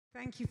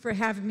Thank you for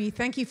having me.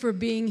 Thank you for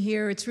being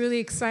here. It's really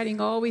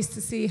exciting always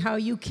to see how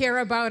you care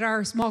about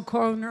our small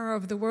corner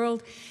of the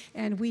world.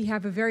 And we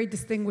have a very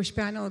distinguished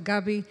panel.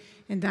 Gabi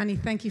and Danny,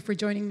 thank you for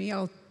joining me.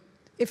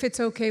 If it's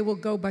okay, we'll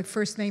go by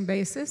first name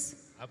basis.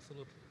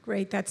 Absolutely.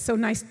 Great. That's so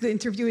nice to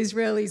interview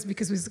Israelis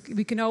because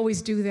we can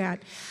always do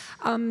that.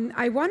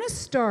 I want to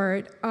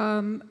start.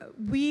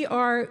 We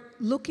are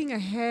looking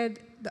ahead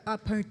the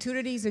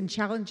opportunities and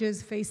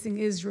challenges facing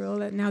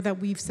Israel now that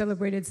we've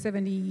celebrated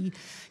 70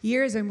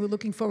 years and we're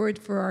looking forward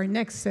for our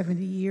next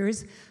 70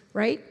 years,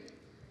 right?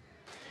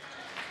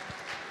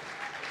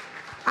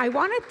 I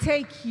want to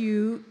take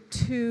you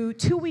to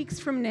 2 weeks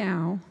from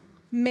now,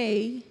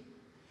 May.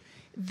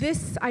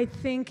 This, I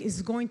think,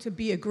 is going to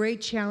be a great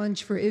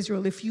challenge for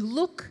Israel. If you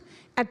look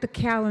at the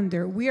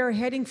calendar, we are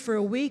heading for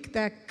a week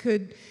that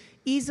could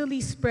easily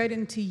spread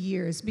into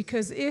years,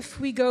 because if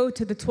we go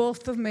to the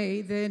 12th of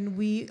May, then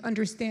we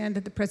understand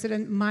that the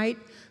president might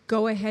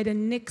go ahead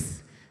and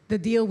nix the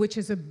deal, which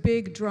is a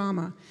big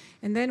drama.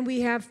 And then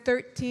we have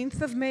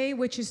 13th of May,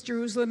 which is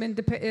Jerusalem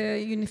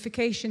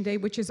Unification Day,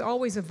 which is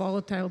always a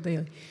volatile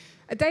day.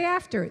 A day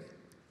after it,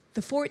 the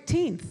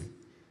 14th,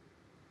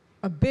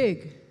 a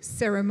big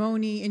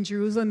ceremony in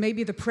Jerusalem.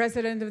 Maybe the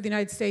president of the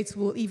United States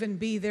will even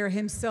be there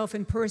himself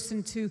in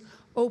person to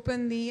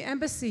open the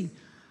embassy.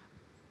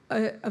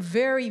 A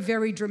very,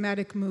 very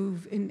dramatic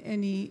move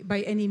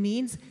by any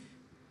means.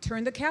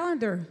 Turn the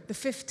calendar, the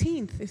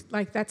 15th. If,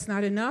 like that's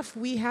not enough,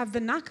 we have the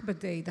Nakba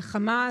Day. The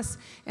Hamas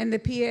and the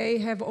PA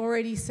have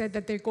already said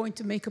that they're going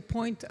to make a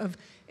point of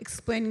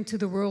explaining to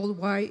the world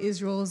why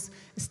Israel's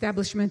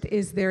establishment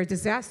is their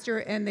disaster,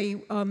 and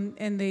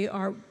they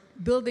are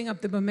building up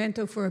the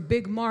memento for a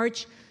big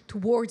march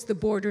towards the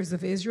borders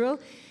of Israel.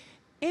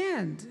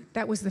 And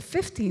that was the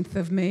 15th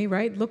of May,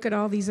 right? Look at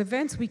all these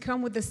events. We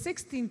come with the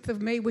 16th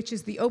of May, which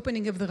is the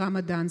opening of the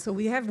Ramadan. So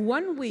we have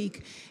 1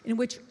 week in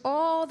which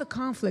all the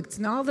conflicts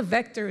and all the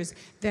vectors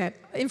that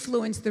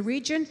influence the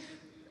region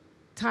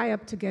tie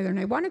up together. And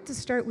I wanted to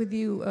start with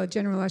you,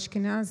 General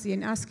Ashkenazi,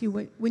 and ask you,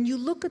 when you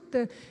look at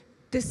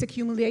this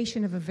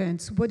accumulation of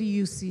events, what do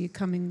you see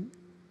coming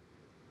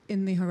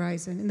in the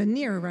horizon, in the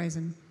near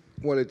horizon?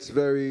 Well, it's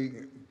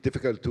very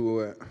difficult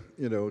to,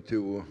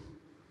 to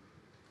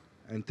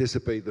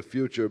anticipate the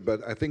future,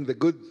 but I think the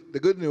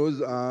good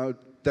news are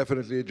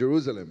definitely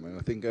Jerusalem, and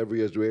I think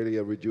every Israeli,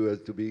 every Jew has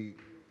to be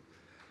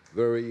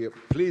very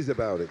pleased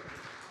about it.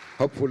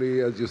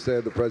 Hopefully, as you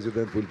said, the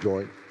president will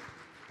join.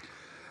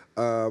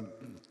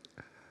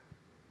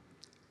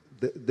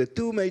 The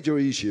two major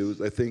issues,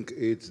 I think,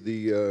 it's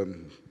the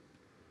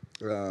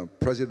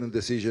president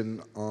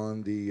decision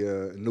on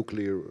the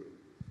nuclear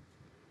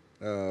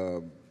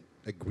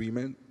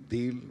agreement,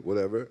 deal,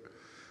 whatever,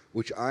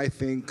 which I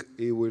think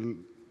it will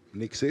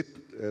nix it,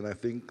 and I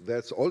think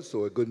that's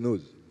also a good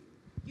news.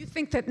 You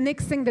think that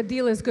nixing the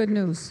deal is good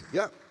news?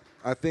 Yeah,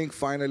 I think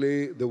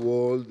finally the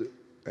world,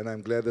 and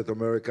I'm glad that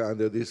America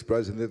under this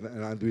president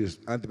and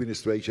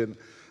administration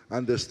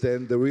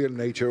understand the real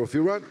nature of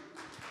Iran.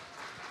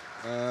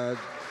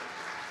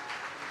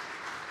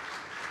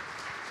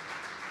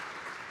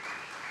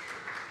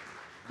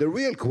 The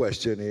real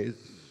question is,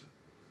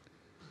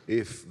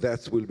 if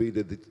that will be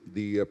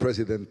the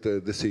president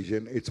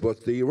decision, it's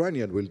what the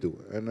Iranian will do.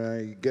 And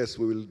I guess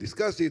we will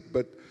discuss it,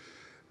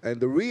 and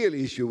the real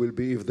issue will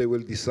be if they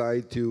will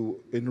decide to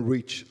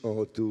enrich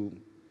or to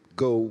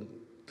go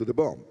to the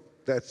bomb.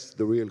 That's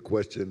the real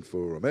question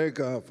for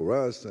America, for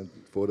us, and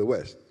for the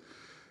West.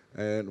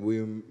 And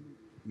we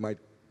might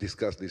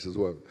discuss this as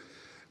well.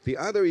 The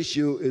other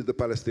issue is the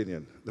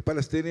Palestinian. The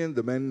Palestinian,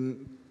 the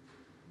main,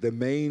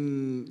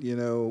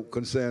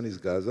 concern is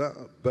Gaza,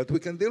 but we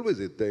can deal with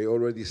it. They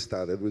already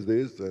started with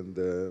this, and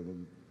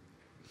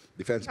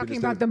defense talking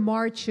minister, about the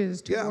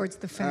marches towards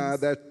the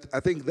fence. I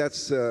think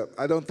that's.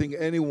 I don't think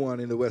anyone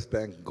in the West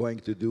Bank going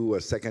to do a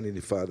second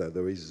intifada.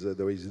 There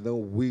is no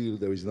will.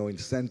 There is no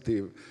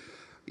incentive.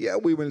 Yeah,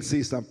 we will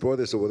see some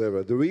protests or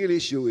whatever. The real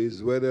issue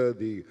is whether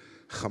the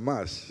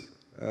Hamas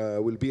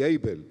will be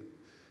able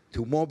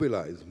to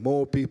mobilize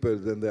more people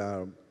than they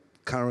are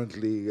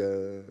currently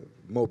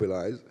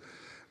mobilized.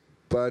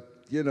 But,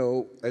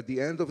 at the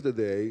end of the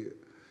day,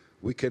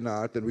 we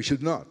cannot and we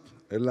should not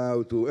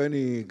allow to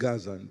any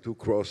Gazan to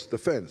cross the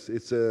fence.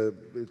 It's a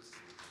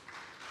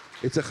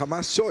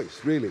Hamas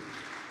choice, really.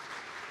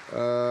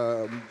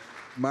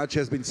 Much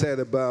has been said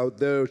about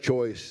their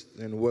choice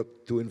and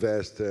what to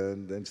invest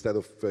and instead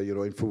of,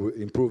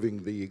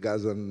 improving the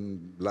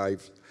Gazan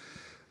life.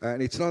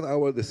 And it's not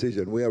our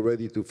decision. We are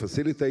ready to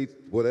facilitate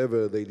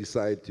whatever they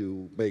decide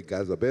to make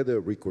Gaza better,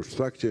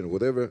 reconstruction,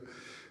 whatever.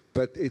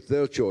 But it's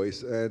their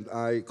choice, and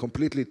I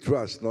completely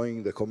trust,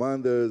 knowing the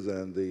commanders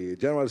and the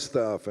general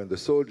staff and the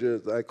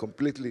soldiers, I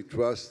completely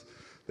trust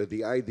that the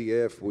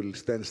IDF will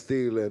stand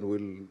still and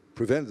will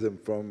prevent them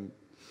from,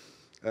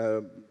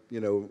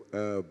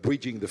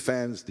 breaching the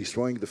fence,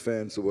 destroying the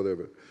fence, or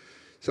whatever.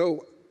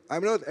 So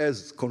I'm not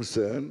as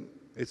concerned.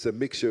 It's a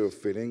mixture of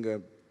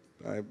feeling.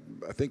 I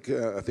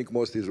think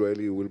most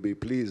Israeli will be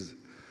pleased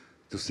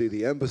to see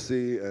the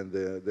embassy and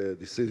the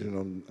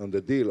decision on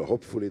the deal,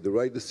 hopefully the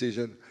right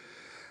decision.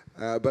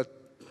 But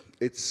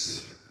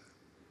it's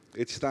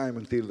time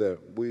until there.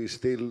 We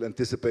still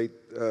anticipate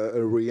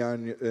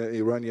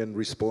Iranian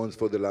response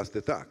for the last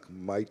attack.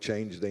 Might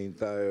change the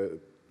entire,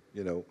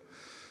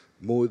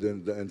 mood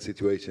and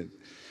situation.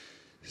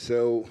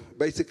 So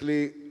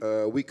basically,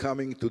 we're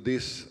coming to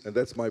this, and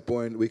that's my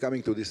point, we're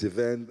coming to this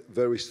event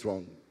very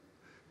strong.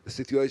 The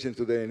situation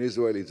today in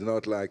Israel is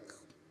not like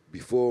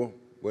before.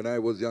 When I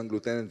was young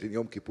lieutenant in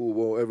Yom Kippur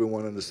War,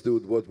 everyone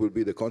understood what will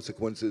be the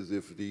consequences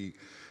if the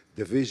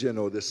division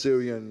or the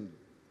Syrian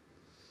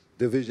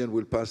division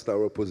will pass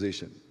our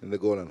position in the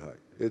Golan Heights.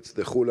 It's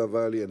the Hula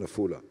Valley and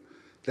Afula.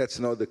 That's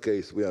not the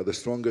case. We are the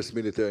strongest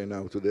military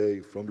now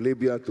today, from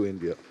Libya to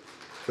India.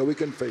 So we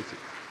can face it.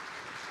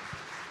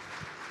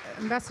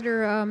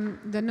 Ambassador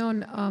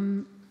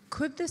Danon,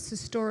 could this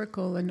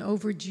historical and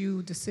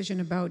overdue decision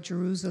about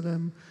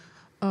Jerusalem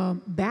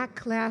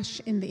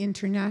backlash in the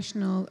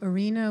international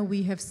arena?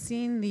 We have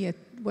seen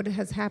what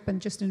has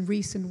happened just in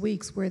recent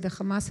weeks, where the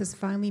Hamas has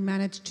finally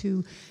managed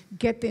to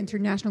get the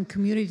international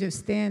community to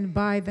stand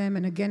by them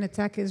and again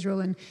attack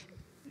Israel and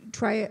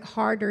try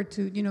harder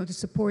to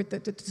support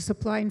to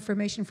supply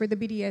information for the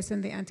BDS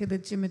and the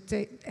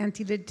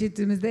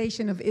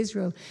anti-legitimization of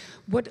Israel.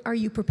 What are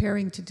you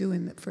preparing to do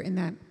in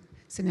that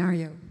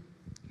scenario?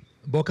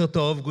 Boker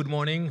Tov, good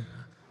morning.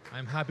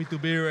 I'm happy to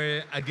be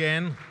here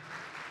again,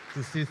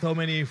 to see so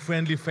many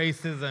friendly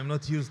faces. I'm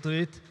not used to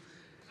it.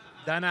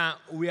 Dana,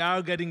 we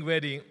are getting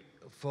ready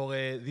for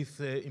this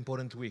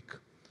important week.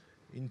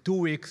 In 2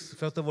 weeks,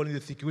 first of all, in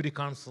the Security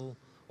Council,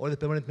 all the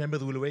permanent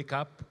members will wake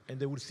up and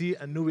they will see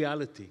a new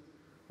reality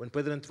when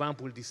President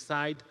Trump will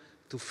decide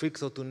to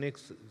fix or to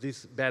nix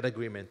this bad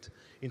agreement.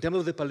 In terms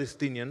of the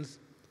Palestinians,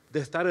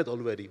 they started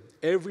already.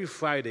 Every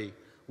Friday,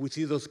 we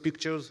see those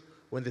pictures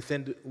when they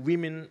send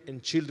women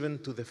and children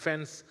to the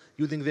fence,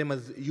 using them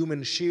as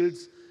human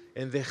shields,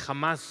 and the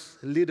Hamas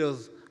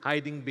leaders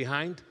hiding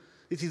behind.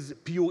 This is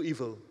pure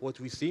evil, what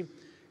we see,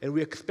 and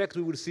we expect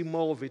we will see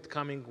more of it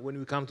coming when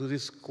we come to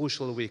this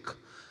crucial week.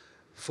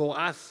 For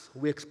us,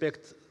 we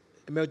expect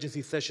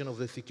emergency session of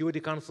the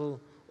Security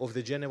Council, of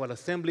the General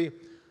Assembly,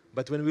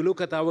 but when we look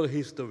at our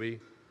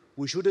history,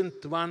 we shouldn't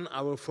run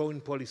our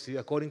foreign policy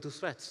according to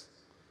threats.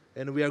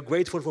 And we are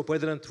grateful for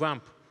President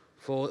Trump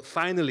for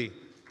finally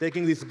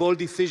taking this bold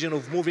decision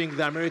of moving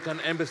the American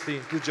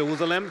embassy to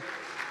Jerusalem.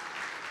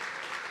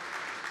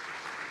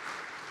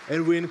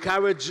 And we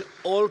encourage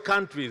all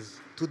countries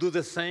to do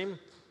the same,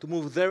 to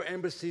move their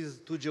embassies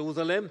to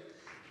Jerusalem,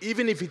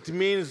 even if it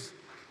means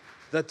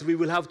that we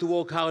will have to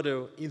work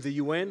harder in the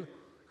UN,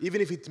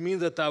 even if it means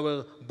that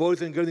our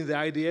boys and girls in the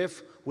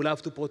IDF will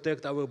have to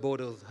protect our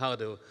borders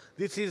harder.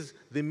 This is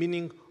the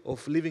meaning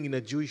of living in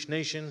a Jewish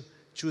nation,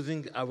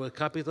 choosing our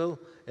capital,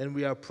 and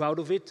we are proud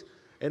of it.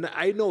 And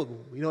I know,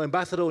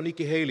 Ambassador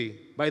Nikki Haley,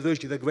 by the way,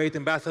 she's a great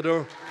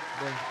ambassador.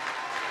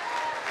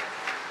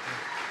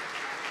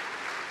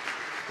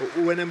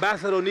 When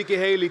Ambassador Nikki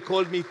Haley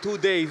called me 2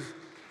 days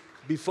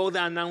before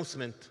the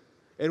announcement,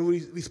 and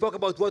we spoke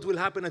about what will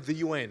happen at the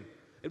UN,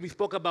 and we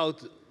spoke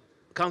about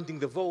counting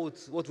the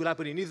votes, what will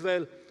happen in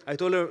Israel, I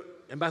told her,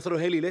 Ambassador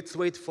Haley, let's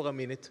wait for a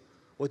minute.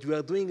 What we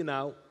are doing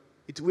now,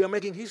 we are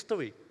making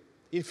history.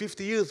 In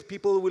 50 years,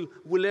 people will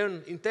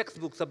learn in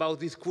textbooks about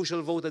this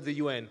crucial vote at the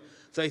UN.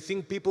 So I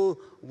think people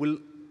will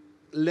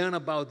learn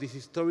about this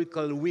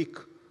historical week,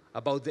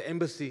 about the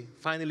embassy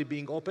finally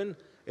being open,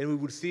 and we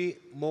will see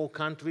more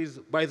countries.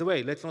 By the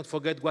way, let's not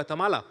forget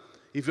Guatemala.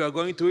 If you are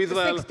going to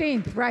Israel, the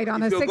 16th, right, on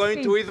the 16th. If you're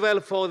going to Israel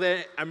for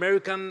the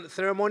American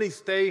ceremony,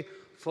 stay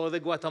for the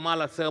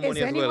Guatemala ceremony as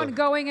well. Is anyone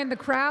going in the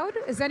crowd?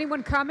 Is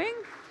anyone coming?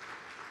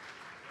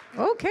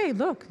 Okay,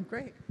 look,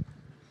 great.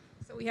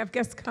 So we have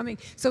guests coming.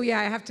 So yeah,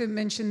 I have to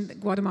mention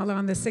Guatemala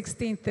on the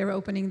 16th. They're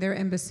opening their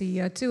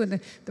embassy too, and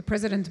the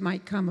president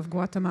might come of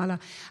Guatemala.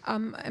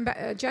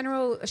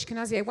 General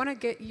Ashkenazi, I want to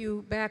get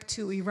you back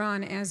to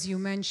Iran, as you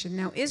mentioned.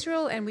 Now,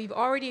 Israel, and we've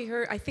already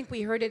heard, I think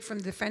we heard it from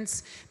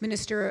Defense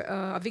Minister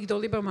Avigdor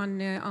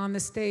Lieberman on the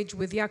stage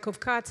with Yaakov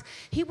Katz.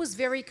 He was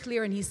very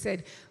clear, and he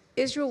said,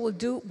 Israel will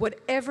do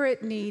whatever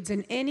it needs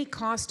and any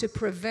cost to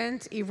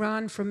prevent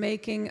Iran from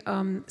making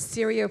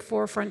Syria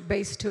forefront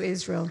base to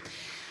Israel.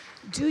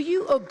 Do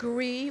you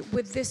agree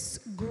with this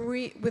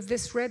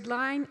red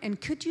line?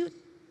 And could you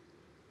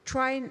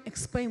try and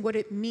explain what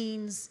it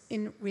means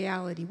in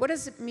reality? What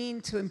does it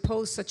mean to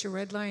impose such a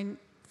red line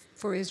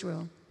for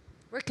Israel?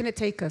 Where can it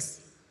take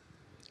us?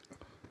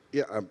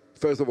 Yeah,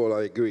 first of all,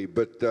 I agree.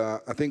 But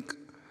I think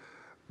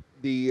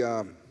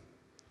the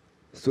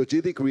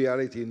strategic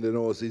reality in the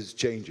North is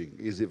changing,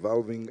 is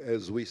evolving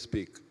as we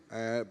speak.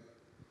 And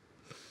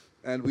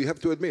we have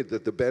to admit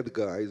that the bad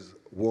guys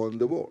won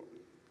the war,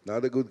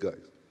 not the good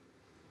guys.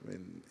 I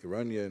mean,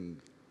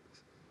 Iranian,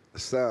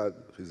 Assad,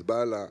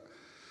 Hezbollah,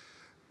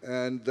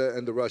 and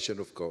the Russian,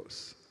 of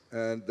course.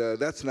 And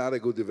that's not a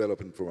good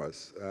development for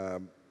us.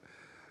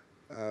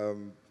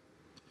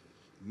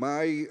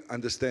 My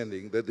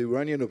understanding that the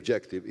Iranian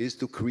objective is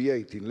to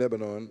create in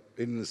Lebanon,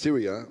 in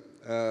Syria,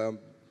 the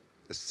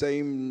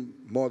same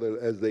model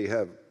as they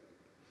have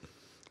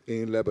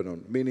in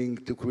Lebanon, meaning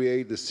to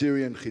create the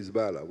Syrian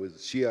Hezbollah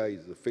with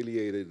Shiites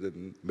affiliated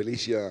and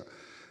militia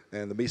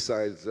and the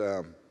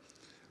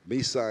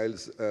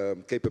missiles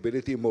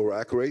capability more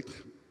accurate,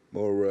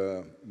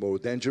 more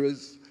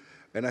dangerous,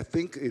 and I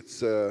think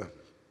it's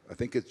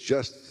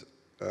just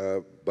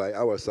by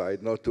our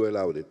side not to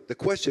allow it. The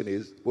question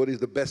is, what is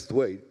the best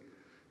way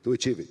to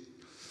achieve it?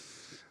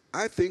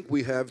 I think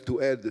we have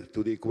to add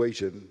to the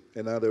equation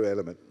another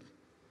element.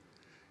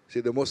 See,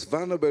 the most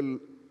vulnerable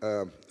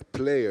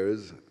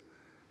players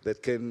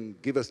that can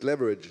give us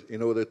leverage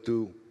in order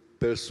to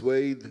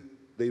persuade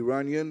the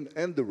Iranian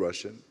and the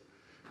Russian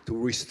to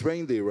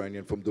restrain the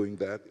Iranian from doing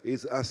that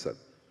is Assad.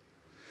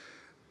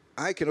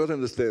 I cannot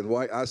understand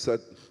why Assad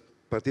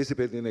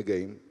participated in a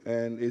game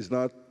and is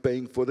not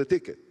paying for the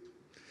ticket.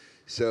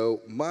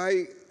 So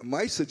my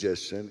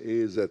suggestion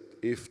is that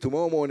if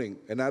tomorrow morning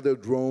another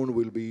drone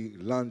will be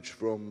launched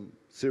from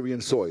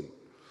Syrian soil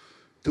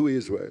to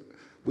Israel,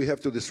 we have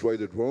to destroy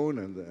the drone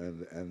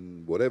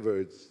and whatever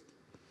it's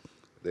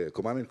the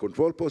command and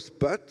control post,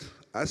 but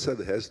Assad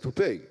has to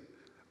pay.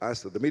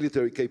 Assad, the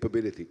military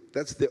capability.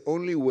 That's the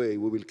only way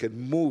we can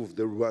move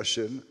the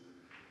Russian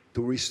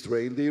to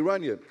restrain the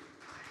Iranian.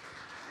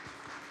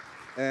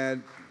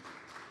 And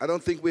I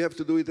don't think we have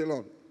to do it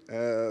alone.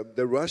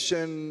 The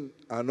Russians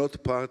are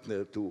not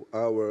partner to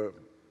our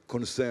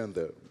concern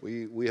there.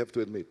 We have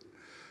to admit.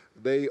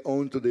 They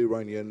own to the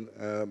Iranian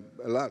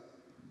a lot.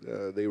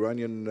 The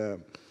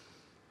Iranian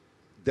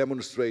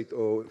demonstrate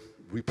or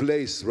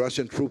replace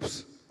Russian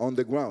troops on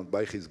the ground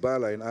by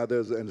Hezbollah and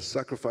others and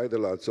sacrificed a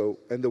lot. So,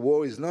 and the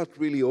war is not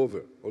really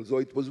over, although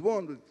it was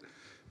won,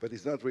 but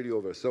it's not really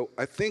over. So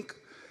I think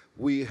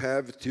we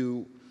have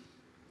to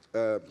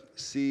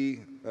see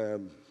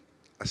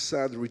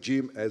Assad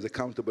regime as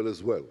accountable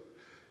as well.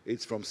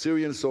 It's from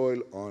Syrian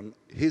soil on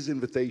his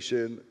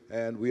invitation,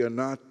 and we are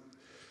not,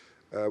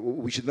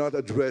 we should not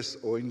address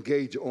or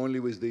engage only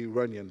with the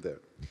Iranian there.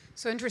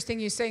 So interesting,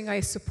 you're saying I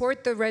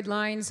support the red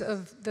lines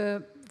of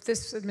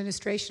this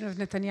administration, of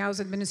Netanyahu's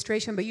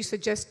administration, but you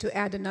suggest to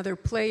add another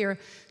player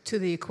to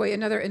the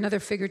equation, another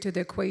figure to the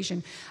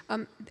equation.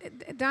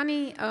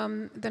 Danny,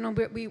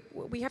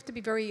 we have to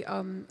be very,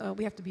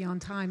 we have to be on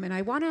time, and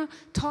I want to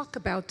talk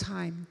about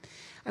time.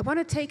 I want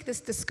to take this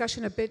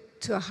discussion a bit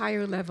to a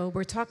higher level.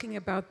 We're talking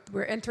about,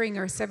 we're entering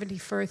our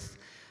 71st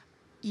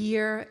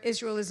year.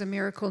 Israel is a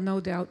miracle, no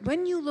doubt.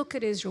 When you look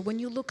at Israel, when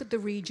you look at the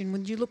region,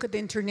 when you look at the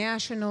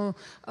international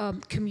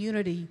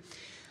community,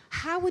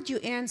 how would you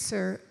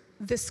answer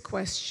this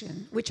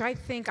question, which I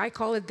think, I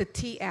call it the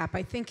T-app.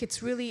 I think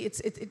it's really,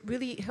 it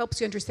really helps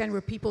you understand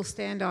where people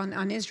stand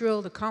on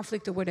Israel, the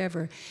conflict or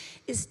whatever.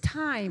 Is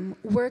time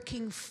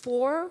working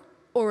for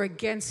or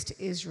against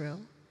Israel?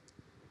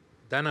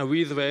 Dana,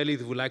 we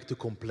Israelis would like to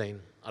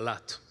complain a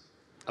lot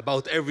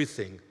about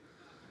everything.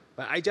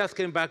 But I just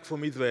came back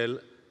from Israel,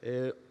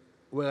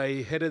 where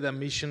I headed a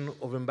mission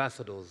of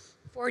ambassadors.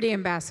 40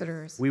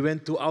 ambassadors. We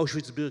went to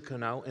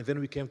Auschwitz-Birkenau, and then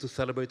we came to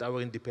celebrate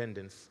our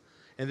independence.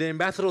 And the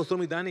ambassadors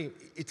told me, Danny,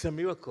 it's a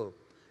miracle,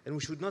 and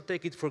we should not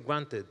take it for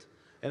granted.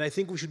 And I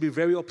think we should be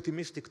very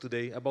optimistic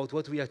today about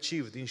what we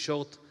achieved in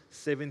short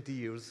 70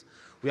 years.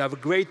 We have a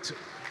great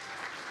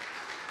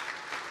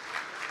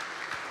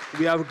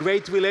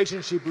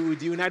relationship with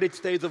the United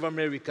States of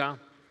America.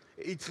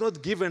 It's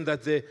not given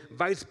that the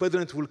vice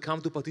president will come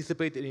to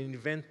participate in an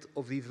event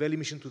of the Israeli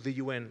mission to the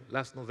UN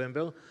last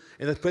November,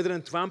 and that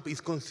President Trump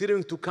is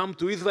considering to come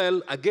to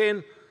Israel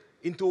again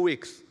in 2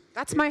 weeks.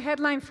 That's my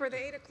headline for the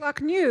 8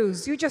 o'clock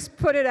news. You just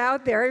put it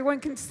out there. Everyone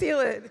can steal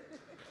it.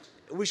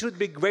 We should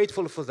be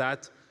grateful for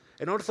that.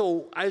 And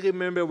also, I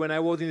remember when I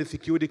was in the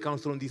Security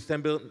Council in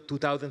December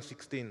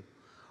 2016,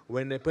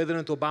 when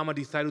President Obama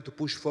decided to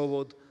push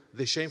forward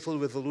the shameful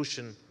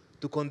resolution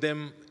to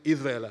condemn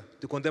Israel,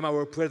 to condemn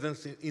our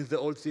presence in the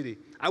old city.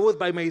 I was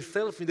by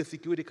myself in the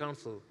Security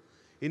Council.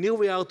 And here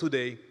we are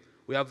today.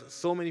 We have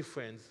so many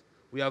friends.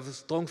 We have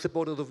strong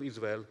supporters of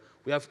Israel.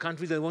 We have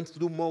countries that want to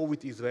do more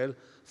with Israel.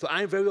 So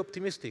I'm very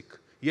optimistic.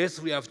 Yes,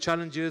 we have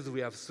challenges, we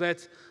have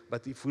threats,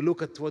 but if we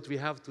look at what we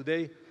have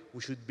today,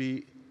 we should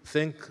be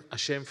thank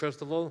Hashem,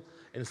 first of all,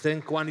 and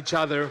thank one each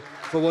other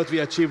for what we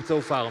achieved so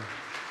far.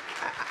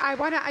 I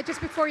want to,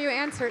 just before you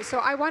answer, so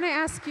I want to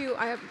ask you,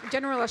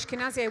 General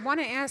Ashkenazi, I want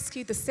to ask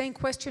you the same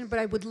question, but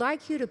I would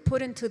like you to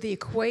put into the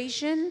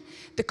equation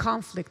the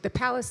conflict,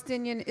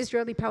 the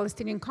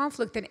Israeli-Palestinian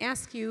conflict, and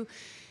ask you,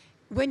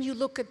 when you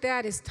look at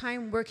that, is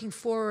time working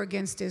for or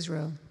against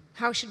Israel?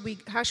 How should we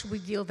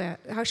deal that?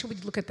 How should we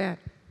look at that?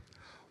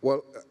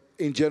 Well,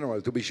 in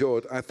general, to be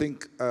short, I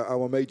think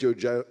our major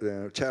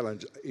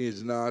challenge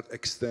is not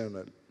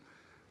external.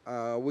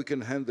 We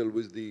can handle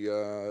with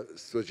the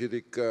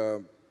strategic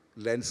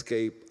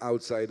landscape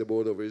outside the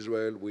border of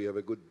Israel. We have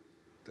a good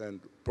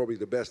and probably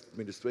the best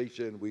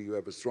administration. We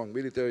have a strong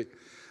military.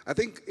 I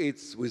think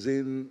it's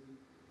within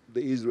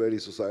the Israeli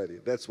society.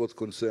 That's what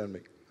concerns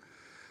me.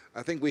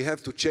 I think we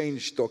have to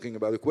change, talking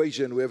about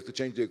equation, we have to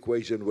change the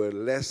equation where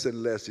less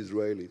and less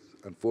Israelis,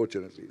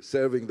 unfortunately,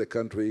 serving the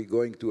country,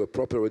 going to a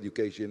proper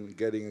education,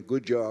 getting a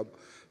good job,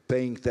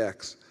 paying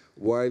tax,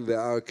 while they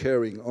are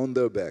carrying on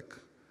their back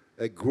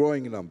a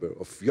growing number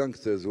of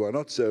youngsters who are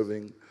not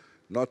serving,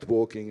 not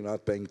working,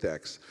 not paying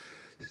tax.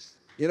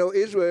 You know,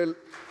 Israel,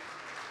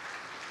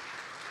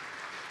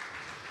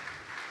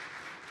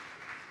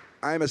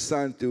 I'm a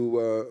son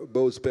to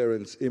both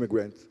parents,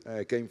 immigrants,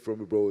 came from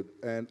abroad,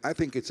 and I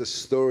think it's a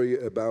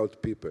story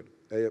about people,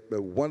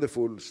 a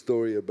wonderful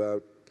story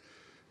about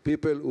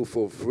people who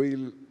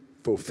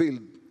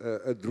fulfilled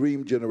a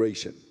dream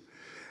generation.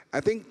 I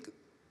think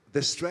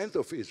the strength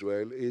of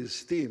Israel is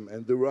stemmed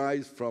and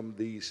derives from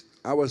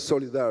our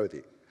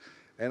solidarity.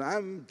 And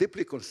I'm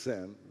deeply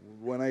concerned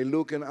when I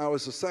look in our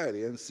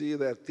society and see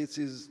that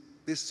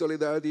this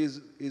solidarity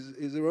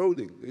is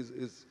eroding.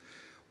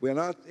 We're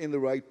not in the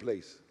right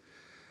place.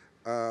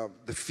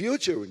 The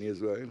future in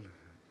Israel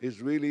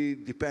really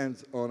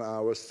depends on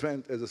our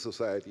strength as a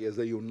society, as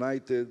a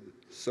united,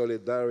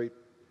 solidary,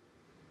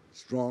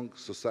 strong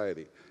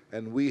society.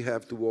 And we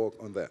have to work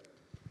on that.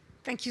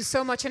 Thank you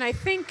so much. And I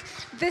think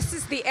this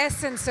is the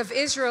essence of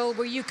Israel,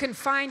 where you can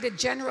find a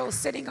general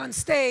sitting on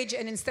stage,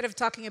 and instead of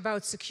talking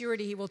about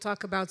security, he will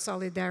talk about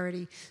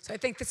solidarity. So I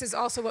think this is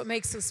also what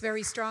makes us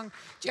very strong.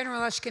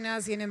 General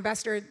Ashkenazi and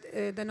Ambassador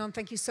Danon,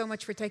 thank you so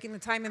much for taking the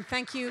time, and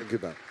thank you.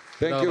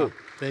 Thank you.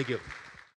 Thank you.